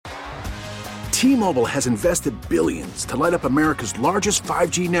T-Mobile has invested billions to light up America's largest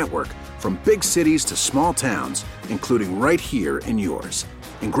 5G network, from big cities to small towns, including right here in yours.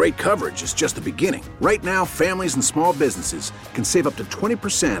 And great coverage is just the beginning. Right now, families and small businesses can save up to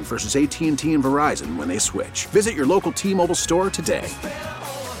 20% versus AT&T and Verizon when they switch. Visit your local T-Mobile store today.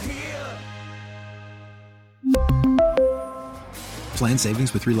 Plan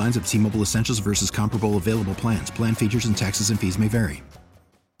savings with 3 lines of T-Mobile Essentials versus comparable available plans. Plan features and taxes and fees may vary.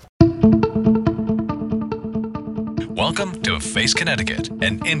 Welcome to Face Connecticut,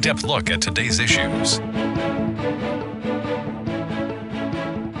 an in-depth look at today's issues.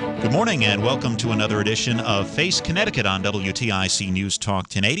 Good morning and welcome to another edition of Face Connecticut on WTIC News Talk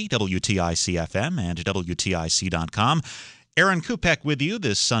 1080, WTIC FM, and WTIC.com. Aaron Kupek with you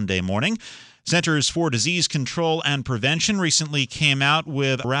this Sunday morning. Centers for Disease Control and Prevention recently came out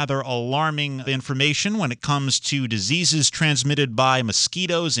with rather alarming information when it comes to diseases transmitted by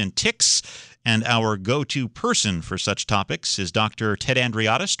mosquitoes and ticks. And our go-to person for such topics is Dr. Ted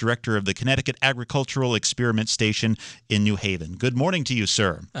Andriotis, director of the Connecticut Agricultural Experiment Station in New Haven. Good morning to you,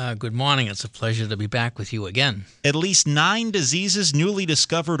 sir. Good morning. It's a pleasure to be back with you again. At least 9 diseases newly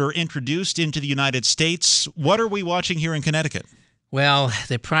discovered or introduced into the United States. What are we watching here in Connecticut? Well,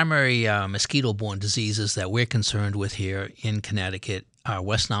 the primary mosquito-borne diseases that we're concerned with here in Connecticut are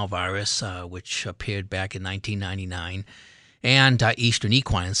West Nile virus, which appeared back in 1999, and Eastern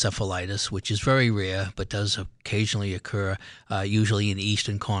equine encephalitis, which is very rare but does occasionally occur, usually in the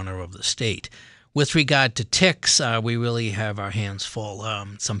eastern corner of the state. With regard to ticks, we really have our hands full.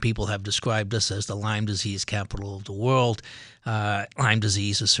 Some people have described us as the Lyme disease capital of the world. Lyme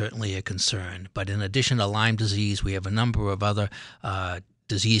disease is certainly a concern. But in addition to Lyme disease, we have a number of other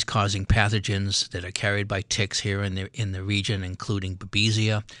disease-causing pathogens that are carried by ticks here in the region, including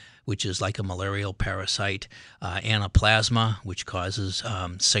Babesia, which is like a malarial parasite, Anaplasma, which causes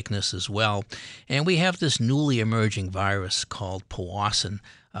sickness as well. And we have this newly emerging virus called Powassan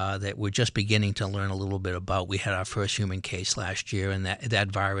that we're just beginning to learn a little bit about. We had our first human case last year, and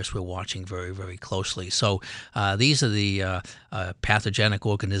that virus we're watching very, very closely. So these are the pathogenic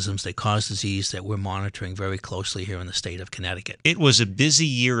organisms that cause disease that we're monitoring very closely here in the state of Connecticut. It was a busy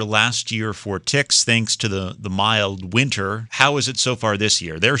year last year for ticks thanks to the mild winter. How is it so far this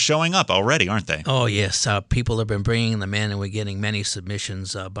year? They're showing up already, aren't they? Oh, yes. People have been bringing them in, and we're getting many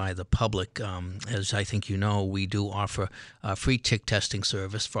submissions by the public. As I think you know, we do offer a free tick testing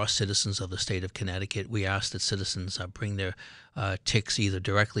service for our citizens of the state of Connecticut. We ask that citizens bring their ticks either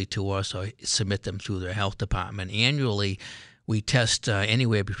directly to us or submit them through their health department. Annually, we test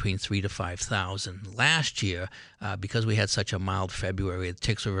anywhere between 3,000 to 5,000. Last year, because we had such a mild February, the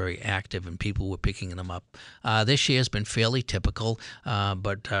ticks were very active and people were picking them up. This year has been fairly typical,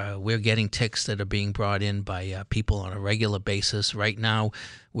 but we're getting ticks that are being brought in by people on a regular basis. Right now,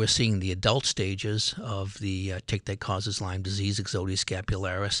 we're seeing the adult stages of the tick that causes Lyme disease, Ixodes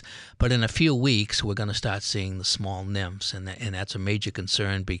scapularis. But in a few weeks, we're going to start seeing the small nymphs, and that's a major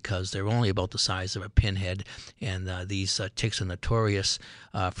concern because they're only about the size of a pinhead, and these ticks are notorious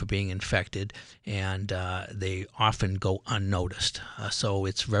for being infected, and they often go unnoticed. So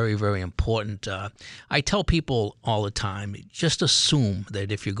it's very, very important. I tell people all the time, just assume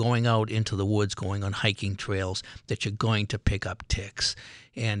that if you're going out into the woods, going on hiking trails, that you're going to pick up ticks.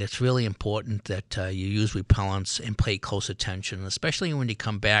 And it's really important that you use repellents and pay close attention, especially when you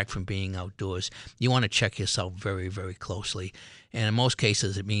come back from being outdoors. You want to check yourself very, very closely. And in most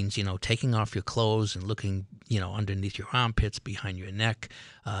cases, it means, taking off your clothes and looking, underneath your armpits, behind your neck,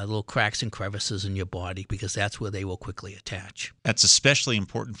 little cracks and crevices in your body, because that's where they will quickly attach. That's especially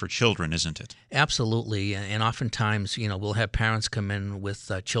important for children, isn't it? Absolutely. And oftentimes, we'll have parents come in with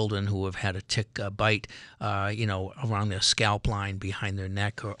children who have had a tick bite, around their scalp line, behind their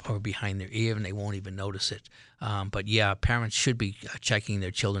neck or behind their ear, and they won't even notice it. But yeah, parents should be checking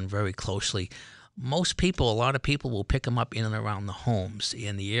their children very closely. A lot of people will pick them up in and around the homes.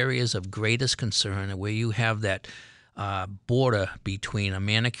 In the areas of greatest concern, where you have that border between a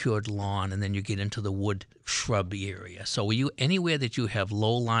manicured lawn and then you get into the wood shrub area. So anywhere that you have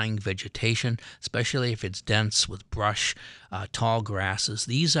low-lying vegetation, especially if it's dense with brush, tall grasses,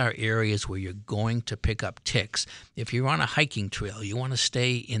 these are areas where you're going to pick up ticks. If you're on a hiking trail, you want to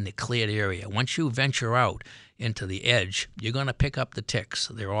stay in the cleared area. Once you venture out into the edge, you're going to pick up the ticks.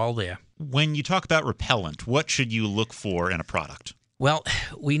 They're all there. When you talk about repellent, what should you look for in a product? Well,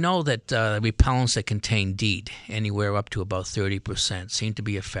 we know that repellents that contain DEET, anywhere up to about 30%, seem to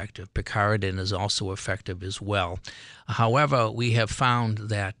be effective. Picaridin is also effective as well. However, we have found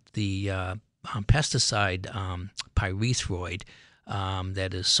that the pesticide pyrethroid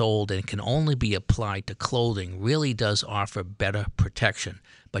that is sold and can only be applied to clothing really does offer better protection.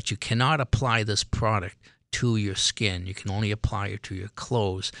 But you cannot apply this product to your skin. You can only apply it to your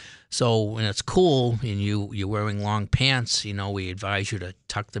clothes. So when it's cool and you're wearing long pants, we advise you to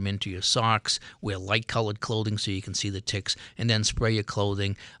tuck them into your socks, wear light-colored clothing so you can see the ticks, and then spray your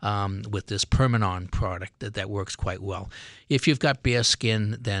clothing with this Permanon product that works quite well. If you've got bare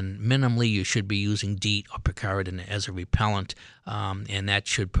skin, then minimally you should be using DEET or picaridin as a repellent, and that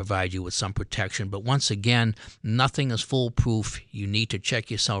should provide you with some protection. But once again, nothing is foolproof. You need to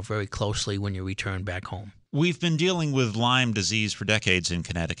check yourself very closely when you return back home. We've been dealing with Lyme disease for decades in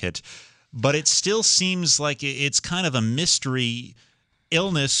Connecticut, but it still seems like it's kind of a mystery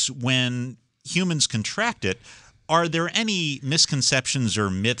illness when humans contract it. Are there any misconceptions or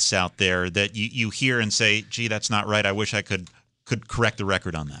myths out there that you hear and say, gee, that's not right, I wish I could correct the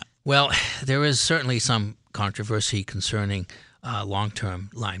record on that? Well, there is certainly some controversy concerning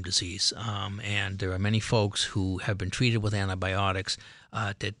long-term Lyme disease, and there are many folks who have been treated with antibiotics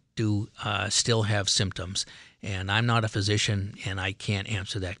that do still have symptoms. And I'm not a physician, and I can't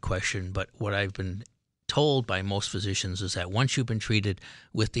answer that question. But what I've been told by most physicians is that once you've been treated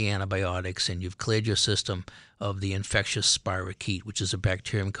with the antibiotics and you've cleared your system of the infectious spirochete, which is a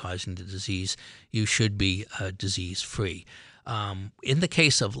bacterium causing the disease, you should be disease-free. In the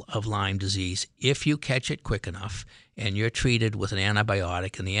case of Lyme disease, if you catch it quick enough and you're treated with an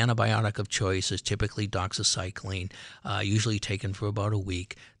antibiotic, and the antibiotic of choice is typically doxycycline, usually taken for about a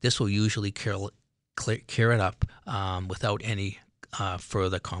week, this will usually cure it up without any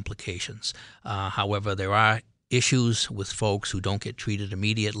further complications. However, there are issues with folks who don't get treated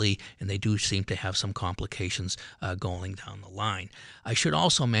immediately, and they do seem to have some complications going down the line. I should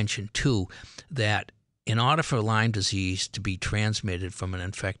also mention, too, that in order for Lyme disease to be transmitted from an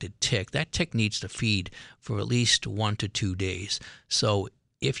infected tick, that tick needs to feed for at least 1 to 2 days. So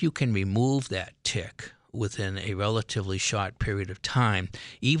if you can remove that tick within a relatively short period of time,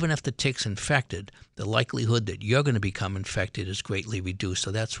 even if the tick's infected, the likelihood that you're going to become infected is greatly reduced.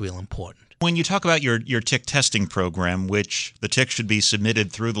 So that's real important. When you talk about your tick testing program, which the tick should be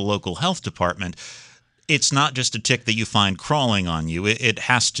submitted through the local health department, it's not just a tick that you find crawling on you. It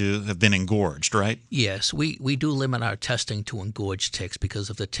has to have been engorged, right? Yes, we do limit our testing to engorged ticks because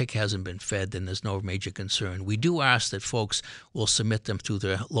if the tick hasn't been fed, then there's no major concern. We do ask that folks will submit them through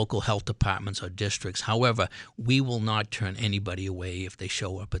their local health departments or districts. However, we will not turn anybody away if they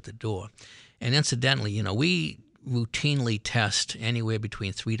show up at the door. And incidentally, we routinely test anywhere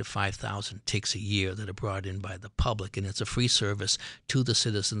between 3,000 to 5,000 ticks a year that are brought in by the public, and it's a free service to the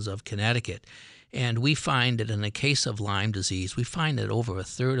citizens of Connecticut. And we find that in the case of Lyme disease, we find that over a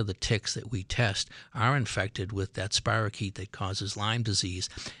third of the ticks that we test are infected with that spirochete that causes Lyme disease,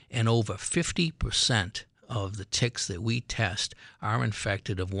 and over 50% of the ticks that we test are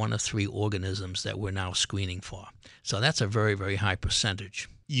infected of one of 3 organisms that we're now screening for. So that's a very, very high percentage.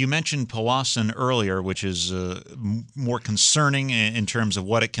 You mentioned Powassan earlier, which is more concerning in terms of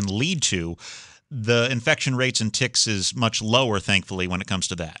what it can lead to. The infection rates in ticks is much lower, thankfully, when it comes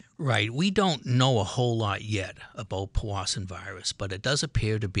to that. Right. We don't know a whole lot yet about Powassan virus, but it does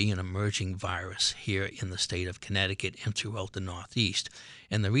appear to be an emerging virus here in the state of Connecticut and throughout the Northeast.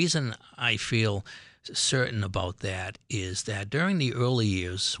 And the reason I feel certain about that is that during the early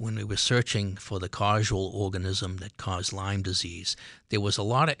years when we were searching for the causal organism that caused Lyme disease, there was a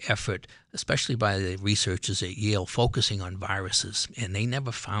lot of effort, especially by the researchers at Yale, focusing on viruses, and they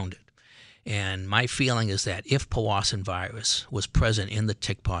never found it. And my feeling is that if Powassan virus was present in the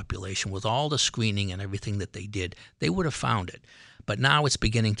tick population with all the screening and everything that they did, they would have found it. But now it's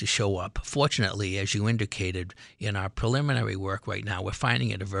beginning to show up. Fortunately, as you indicated, in our preliminary work right now, we're finding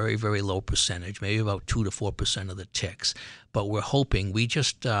it a very, very low percentage, maybe about 2 to 4% of the ticks. But we're hoping, we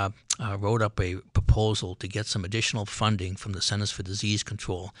just wrote up a proposal to get some additional funding from the Centers for Disease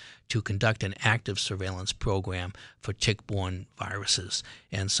Control to conduct an active surveillance program for tick-borne viruses.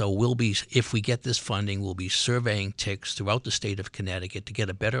 And so we'll be, if we get this funding, we'll be surveying ticks throughout the state of Connecticut to get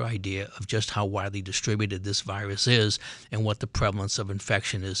a better idea of just how widely distributed this virus is and what the prevalence of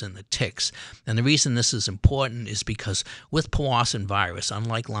infection is in the ticks. And the reason this is important is because with Powassan virus,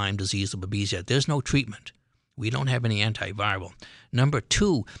 unlike Lyme disease or Babesia, there's no treatment. We don't have any antiviral. Number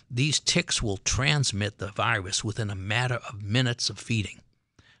 2, these ticks will transmit the virus within a matter of minutes of feeding.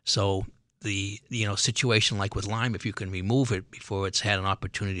 So the situation like with Lyme, if you can remove it before it's had an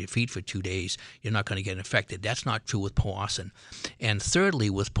opportunity to feed for 2 days, you're not going to get infected. That's not true with Powassan. And thirdly,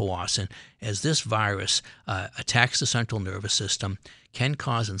 with Powassan, as this virus attacks the central nervous system, can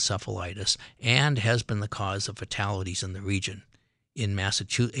cause encephalitis, and has been the cause of fatalities in the region. in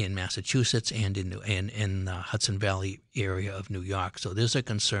Massachusetts and in the Hudson Valley area of New York. So there's a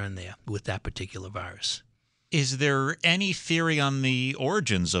concern there with that particular virus. Is there any theory on the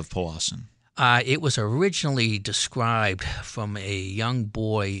origins of Powassan? It was originally described from a young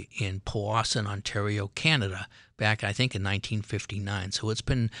boy in Powassan, Ontario, Canada, back, I think, in 1959. So it's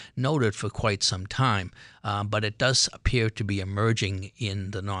been noted for quite some time, but it does appear to be emerging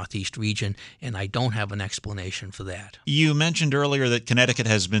in the Northeast region, and I don't have an explanation for that. You mentioned earlier that Connecticut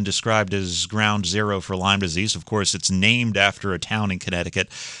has been described as ground zero for Lyme disease. Of course, it's named after a town in Connecticut.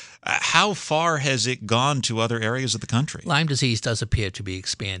 How far has it gone to other areas of the country? Lyme disease does appear to be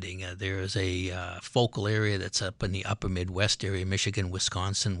expanding. There is a focal area that's up in the upper Midwest area, Michigan,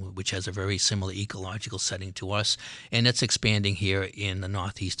 Wisconsin, which has a very similar ecological setting to us, and it's expanding here in the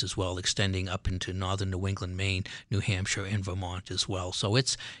Northeast as well, extending up into northern New England, Maine, New Hampshire, and Vermont as well. So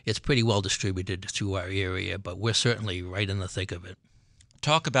it's pretty well distributed through our area, but we're certainly right in the thick of it.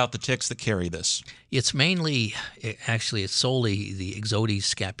 Talk about the ticks that carry this. It's solely the Ixodes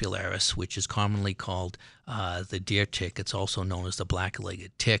scapularis, which is commonly called the deer tick. It's also known as the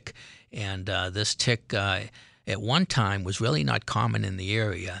black-legged tick. And this tick at one time was really not common in the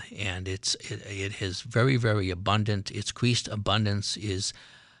area, and it is very, very abundant. Its increased abundance is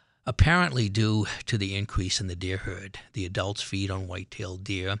apparently due to the increase in the deer herd. The adults feed on white-tailed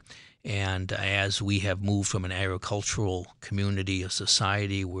deer. And as we have moved from an agricultural community, a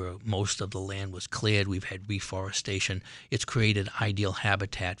society where most of the land was cleared, we've had reforestation. It's created ideal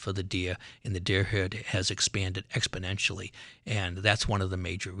habitat for the deer, and the deer herd has expanded exponentially. And that's one of the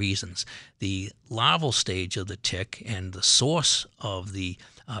major reasons. The larval stage of the tick and the source of the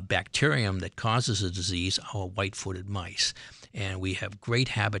bacterium that causes the disease are white-footed mice. And we have great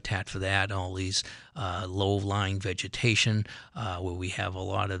habitat for that, all these low-lying vegetation where we have a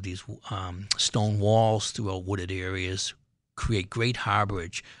lot of these stone walls throughout wooded areas create great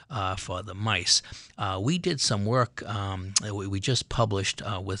harborage for the mice. We did some work we just published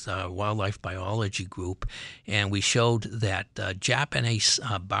with our wildlife biology group, and we showed that Japanese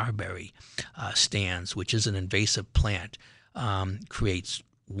barberry stands, which is an invasive plant, creates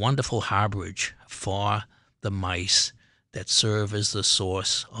wonderful harborage for the mice that serve as the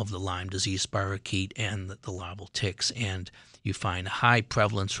source of the Lyme disease spirochete and the larval ticks. And you find high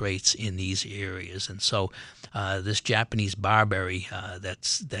prevalence rates in these areas. And so this Japanese barberry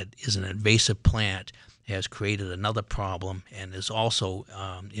that is an invasive plant has created another problem and is also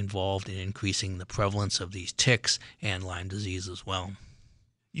involved in increasing the prevalence of these ticks and Lyme disease as well.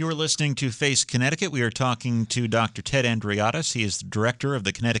 You're listening to Face Connecticut. We are talking to Dr. Ted Andreadis. He is the director of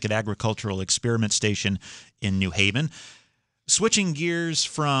the Connecticut Agricultural Experiment Station in New Haven. Switching gears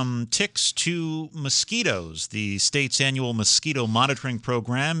from ticks to mosquitoes, the state's annual mosquito monitoring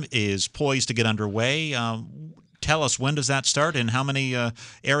program is poised to get underway. Tell us, when does that start, and how many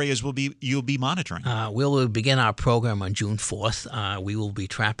areas you'll be monitoring? We'll begin our program on June 4th. We will be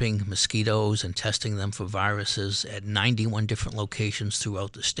trapping mosquitoes and testing them for viruses at 91 different locations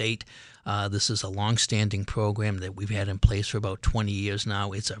throughout the state. This is a long-standing program that we've had in place for about 20 years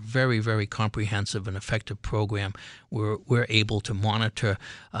now. It's a very, very comprehensive and effective program. We're able to monitor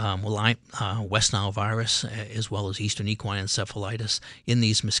West Nile virus as well as Eastern equine encephalitis in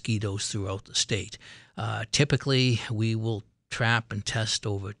these mosquitoes throughout the state. Typically, we will trap and test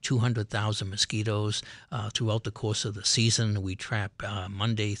over 200,000 mosquitoes throughout the course of the season. We trap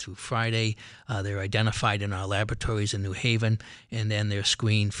Monday through Friday. They're identified in our laboratories in New Haven, and then they're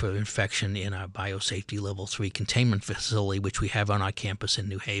screened for infection in our biosafety level 3 containment facility, which we have on our campus in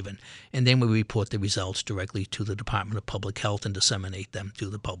New Haven. And then we report the results directly to the Department of Public Health and disseminate them to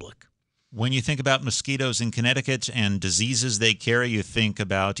the public. When you think about mosquitoes in Connecticut and diseases they carry, you think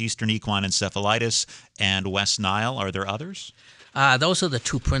about Eastern equine encephalitis and West Nile. Are there others? Those are the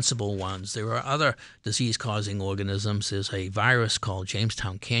two principal ones. There are other disease-causing organisms. There's a virus called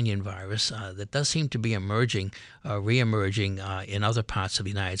Jamestown Canyon virus that does seem to be re-emerging in other parts of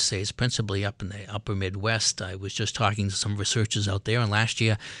the United States, principally up in the upper Midwest. I was just talking to some researchers out there, and last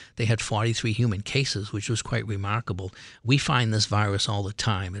year they had 43 human cases, which was quite remarkable. We find this virus all the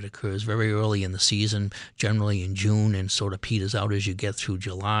time. It occurs very early in the season, generally in June, and sort of peters out as you get through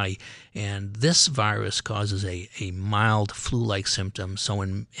July. And this virus causes a mild flu-like symptom, so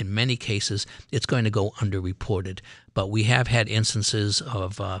in many cases it's going to go underreported. But we have had instances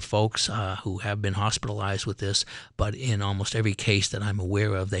of folks who have been hospitalized with this, but in almost every case that I'm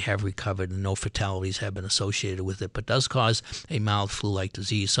aware of, they have recovered and no fatalities have been associated with it, but does cause a mild flu-like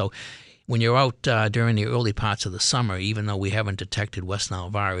disease. So when you're out during the early parts of the summer, even though we haven't detected West Nile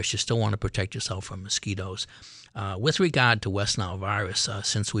virus, you still want to protect yourself from mosquitoes. With regard to West Nile virus,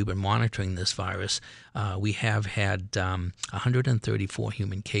 since we've been monitoring this virus, we have had 134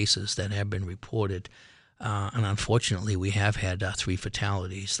 human cases that have been reported. And unfortunately, we have had 3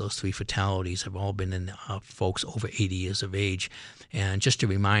 fatalities. Those 3 fatalities have all been in folks over 80 years of age. And just a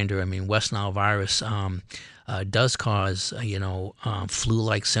reminder, West Nile virus does cause,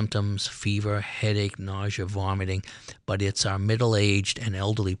 flu-like symptoms, fever, headache, nausea, vomiting, but it's our middle-aged and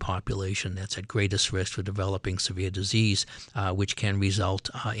elderly population that's at greatest risk for developing severe disease, which can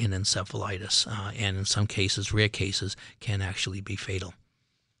result in encephalitis, and in some cases, rare cases, can actually be fatal.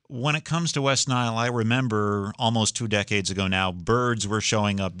 When it comes to West Nile, I remember almost 2 decades ago now, birds were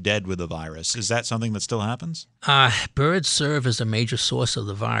showing up dead with the virus. Is that something that still happens? Birds serve as a major source of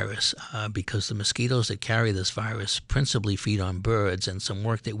the virus because the mosquitoes that carry this virus principally feed on birds. And some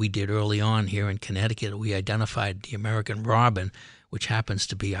work that we did early on here in Connecticut, we identified the American robin, which happens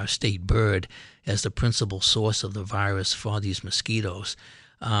to be our state bird, as the principal source of the virus for these mosquitoes.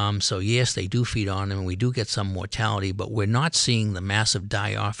 So yes, they do feed on them, and we do get some mortality, but we're not seeing the massive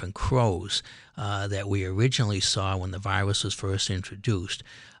die-off in crows that we originally saw when the virus was first introduced.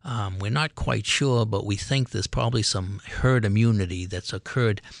 We're not quite sure, but we think there's probably some herd immunity that's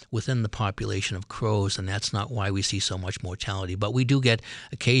occurred within the population of crows, and that's not why we see so much mortality. But we do get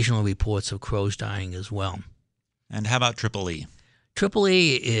occasional reports of crows dying as well. And how about Triple E? Triple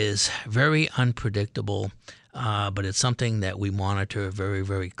E is very unpredictable. But it's something that we monitor very,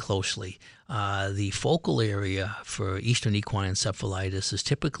 very closely. The focal area for eastern equine encephalitis is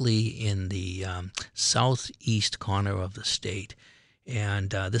typically in the southeast corner of the state. And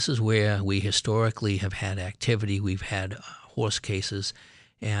this is where we historically have had activity. We've had horse cases.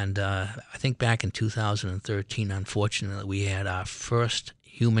 And I think back in 2013, unfortunately, we had our first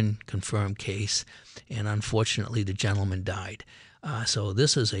human confirmed case. And unfortunately, the gentleman died. So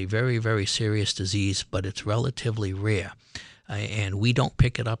this is a very, very serious disease, but it's relatively rare, and we don't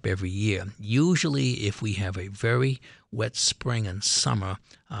pick it up every year. Usually, if we have a very wet spring and summer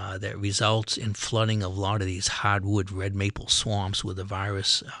that results in flooding of a lot of these hardwood red maple swamps where the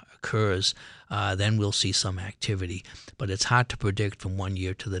virus occurs, then we'll see some activity. But it's hard to predict from one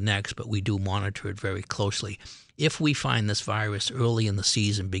year to the next, but we do monitor it very closely. If we find this virus early in the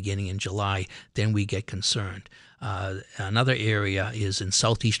season, beginning in July, then we get concerned. Another area is in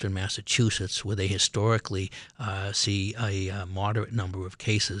southeastern Massachusetts, where they historically see a moderate number of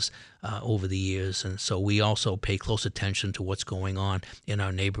cases over the years. And so we also pay close attention to what's going on in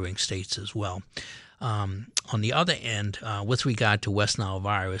our neighboring states as well. On the other end, with regard to West Nile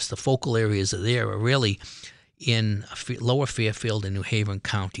virus, the focal areas there are really in Lower Fairfield and New Haven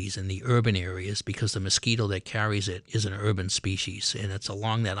counties, in the urban areas, because the mosquito that carries it is an urban species, and it's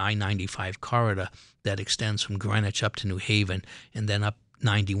along that I-95 corridor that extends from Greenwich up to New Haven and then up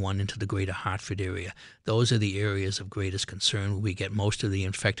 91 into the greater Hartford area. Those are the areas of greatest concern where we get most of the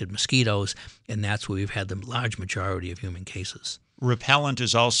infected mosquitoes, and that's where we've had the large majority of human cases. Repellent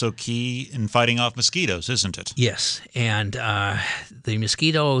is also key in fighting off mosquitoes, isn't it? Yes, and the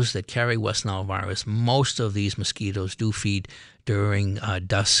mosquitoes that carry West Nile virus, most of these mosquitoes do feed during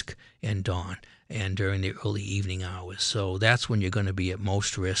dusk and dawn and during the early evening hours. So that's when you're going to be at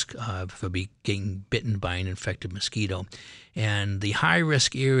most risk for getting bitten by an infected mosquito. And the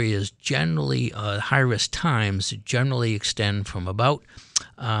high-risk areas generally, high-risk times generally extend from about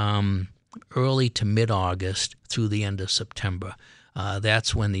early to mid-August through the end of September.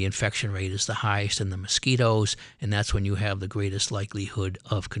 That's when the infection rate is the highest in the mosquitoes, and that's when you have the greatest likelihood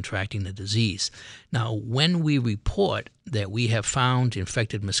of contracting the disease. Now, when we report that we have found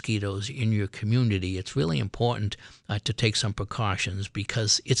infected mosquitoes in your community, it's really important to take some precautions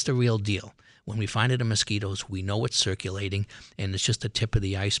because it's the real deal. When we find it in mosquitoes, we know it's circulating, and it's just the tip of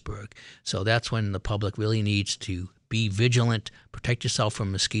the iceberg. So that's when the public really needs to be vigilant, protect yourself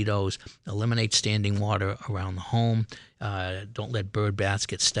from mosquitoes, eliminate standing water around the home, don't let bird baths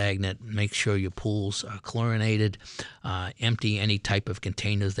get stagnant, make sure your pools are chlorinated, empty any type of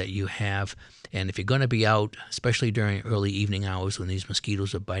containers that you have. And if you're going to be out, especially during early evening hours when these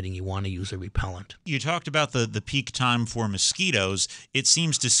mosquitoes are biting, you want to use a repellent. You talked about the peak time for mosquitoes. It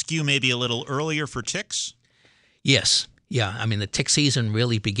seems to skew maybe a little earlier for ticks? Yes. Yeah, I mean, the tick season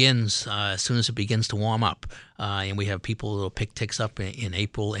really begins as soon as it begins to warm up. And we have people who will pick ticks up in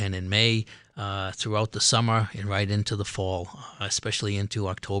April and in May, throughout the summer and right into the fall, especially into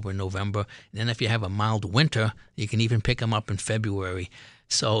October and November. And then if you have a mild winter, you can even pick them up in February.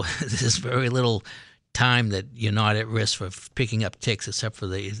 So there's very little time that you're not at risk for picking up ticks except for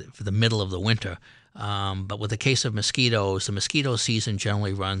the middle of the winter. But with the case of mosquitoes, the mosquito season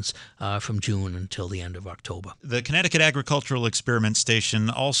generally runs from June until the end of October. The Connecticut Agricultural Experiment Station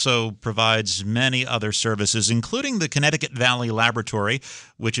also provides many other services, including the Connecticut Valley Laboratory,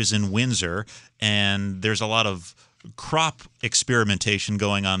 which is in Windsor, and there's a lot of crop experimentation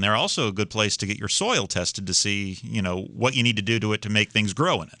going on there. Also a good place to get your soil tested to see, what you need to do to it to make things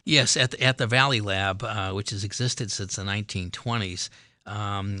grow in it. Yes, at the Valley Lab, which has existed since the 1920s,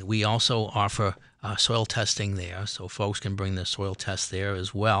 we also offer soil testing there, so folks can bring their soil tests there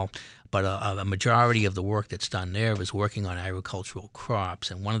as well. But a majority of the work that's done there is working on agricultural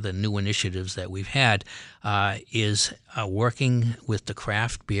crops. And one of the new initiatives that we've had is working with the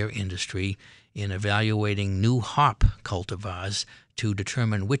craft beer industry in evaluating new hop cultivars to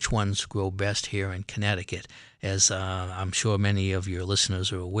determine which ones grow best here in Connecticut. As I'm sure many of your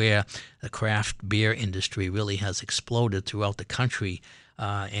listeners are aware, the craft beer industry really has exploded throughout the country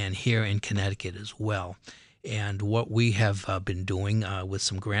and here in Connecticut as well. And what we have been doing with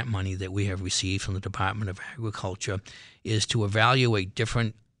some grant money that we have received from the Department of Agriculture is to evaluate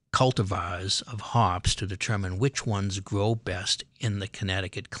different cultivars of hops to determine which ones grow best in the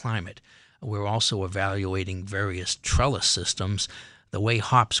Connecticut climate. We're also evaluating various trellis systems. The way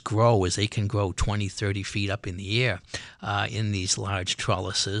hops grow is they can grow 20, 30 feet up in the air in these large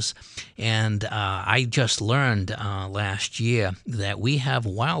trellises. And I just learned last year that we have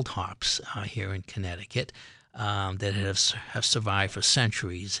wild hops here in Connecticut that have survived for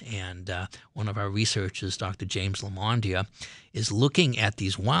centuries. And one of our researchers, Dr. James Lamondia, is looking at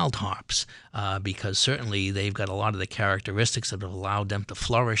these wild hops because certainly they've got a lot of the characteristics that have allowed them to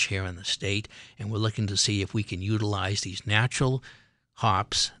flourish here in the state. And we're looking to see if we can utilize these natural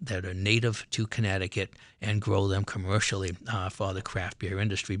hops that are native to Connecticut and grow them commercially for the craft beer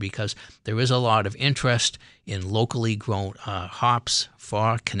industry, because there is a lot of interest in locally grown hops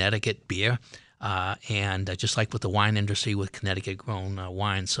for Connecticut beer. And just like with the wine industry with Connecticut-grown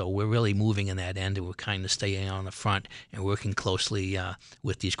wine. So we're really moving in that end, and we're kind of staying on the front and working closely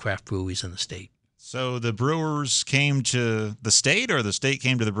with these craft breweries in the state. So the brewers came to the state, or the state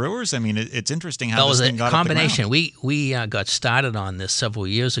came to the brewers? I mean, it's interesting how this thing got off the ground. It was a combination. We got started on this several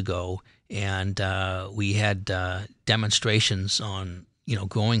years ago, and we had demonstrations on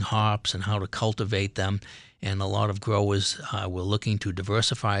growing hops and how to cultivate them. And a lot of growers were looking to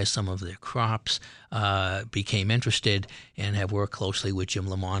diversify some of their crops, became interested, and have worked closely with Jim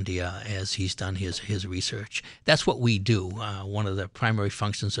Lamondia as he's done his research. That's what we do. One of the primary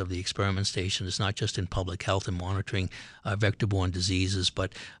functions of the experiment station is not just in public health and monitoring vector-borne diseases,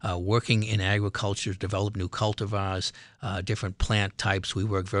 but working in agriculture to develop new cultivars, different plant types. We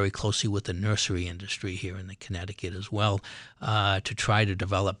work very closely with the nursery industry here in Connecticut as well to try to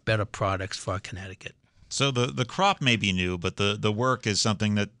develop better products for Connecticut. So the crop may be new, but the work is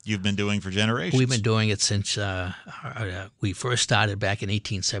something that you've been doing for generations. We've been doing it since we first started back in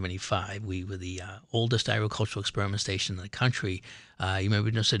 1875. We were the oldest agricultural experiment station in the country. You may be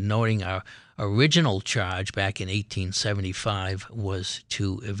interested in noting our original charge back in 1875 was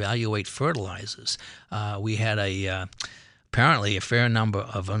to evaluate fertilizers. We had apparently a fair number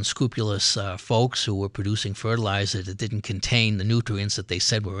of unscrupulous folks who were producing fertilizer that didn't contain the nutrients that they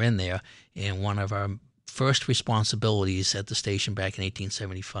said were in there, and one of our first responsibilities at the station back in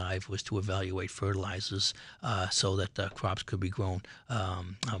 1875 was to evaluate fertilizers so that crops could be grown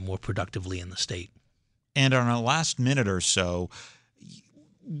more productively in the state. And on our last minute or so,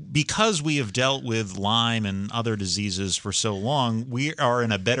 because we have dealt with Lyme and other diseases for so long, we are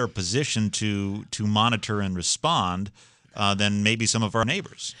in a better position to monitor and respond than maybe some of our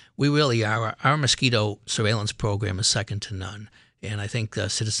neighbors. We really are. Our mosquito surveillance program is second to none. And I think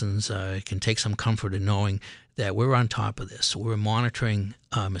citizens can take some comfort in knowing that we're on top of this. We're monitoring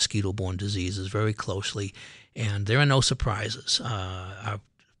mosquito-borne diseases very closely, and there are no surprises. Our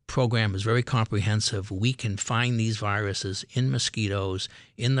program is very comprehensive. We can find these viruses in mosquitoes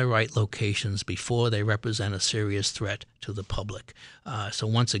in the right locations before they represent a serious threat to the public. So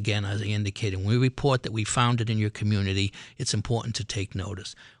once again, as I indicated, when we report that we found it in your community, it's important to take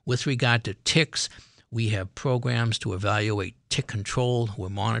notice. With regard to ticks, we have programs to evaluate tick control. We're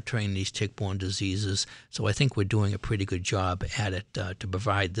monitoring these tick-borne diseases. So I think we're doing a pretty good job at it to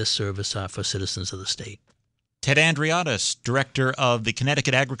provide this service for citizens of the state. Ted Andriotis, Director of the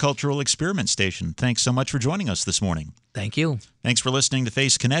Connecticut Agricultural Experiment Station. Thanks so much for joining us this morning. Thank you. Thanks for listening to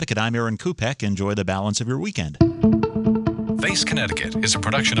Face Connecticut. I'm Aaron Kupek. Enjoy the balance of your weekend. Face Connecticut is a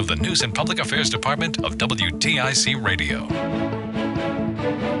production of the News and Public Affairs Department of WTIC Radio.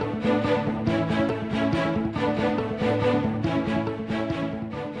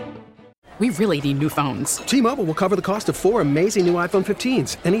 We really need new phones. T-Mobile will cover the cost of 4 amazing new iPhone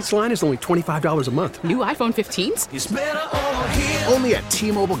 15s, and each line is only $25 a month. New iPhone 15s? It's better over here. Only at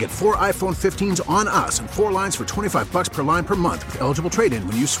T-Mobile, get 4 iPhone 15s on us and 4 lines for $25 per line per month with eligible trade-in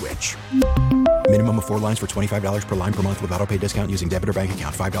when you switch. Minimum of 4 lines for $25 per line per month with autopay discount using debit or bank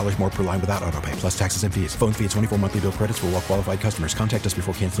account. $5 more per line without autopay, plus taxes and fees. Phone fee at 24 monthly bill credits for well-qualified customers. Contact us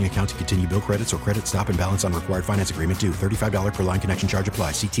before canceling account to continue bill credits or credit stop and balance on required finance agreement due. $35 per line connection charge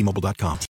applies. See T-Mobile.com.